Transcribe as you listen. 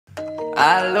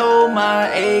I load my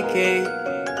AK,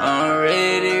 I'm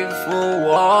ready for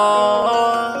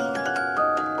war.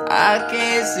 I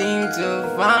can't seem to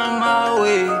find my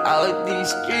way out these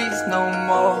streets no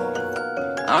more.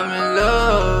 I'm in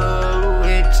love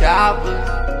with choppers,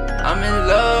 I'm in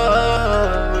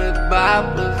love with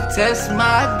boppers. Test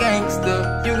my gangster,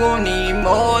 you gon' need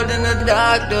more than a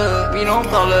doctor. We don't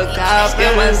call a cop,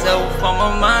 and myself,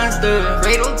 I'm a monster.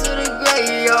 Cradle to the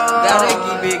graveyard,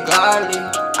 gotta keep it godly.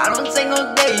 I don't take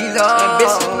no days off,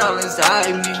 ambition all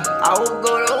inside me. I will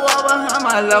go to war behind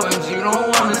my love, and you don't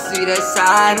wanna see that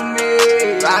side of me.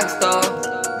 RckStr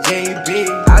JB,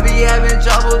 I be having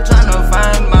trouble trying to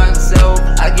find myself.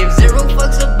 I give 0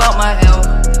 fucks about my health,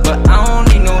 but I don't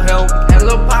need no help.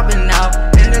 Hella popping out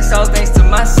in the south thanks to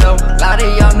myself. A lot of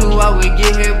y'all knew I would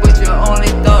get here, but you only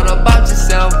thought about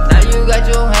yourself. Now you got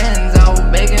your hands out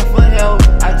begging for help.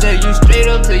 I tell you straight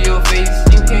up to your face,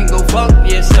 you can go fuck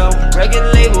yourself.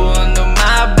 Record label under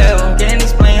my belt, can't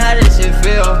explain how this shit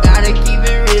feel. Gotta keep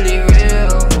it really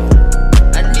real.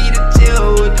 I need to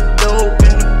chill with the dope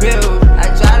and the pill. I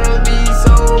try to be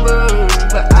sober,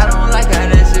 but I don't like how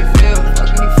that shit feel.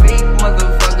 Fucking fake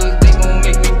motherfuckers, they gon'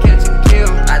 make me catch a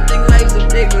kill. I think life's a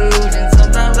big illusion,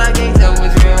 sometimes I can't tell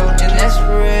what's real, and that's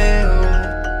real.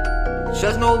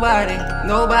 Trust nobody,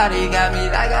 nobody got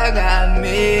me like I got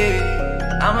me.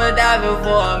 I'ma die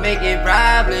before I make it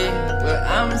probably, but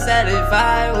I'm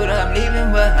satisfied with what I'm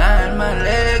leaving behind, my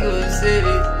legacy.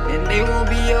 And they won't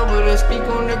be able to speak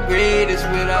on the greatest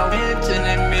without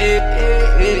mentioning me.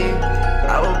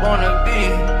 I was born to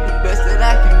be the best that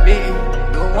I can be.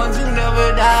 The ones who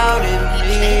never doubted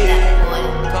me,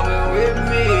 coming with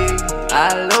me.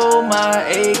 I load my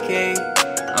AK,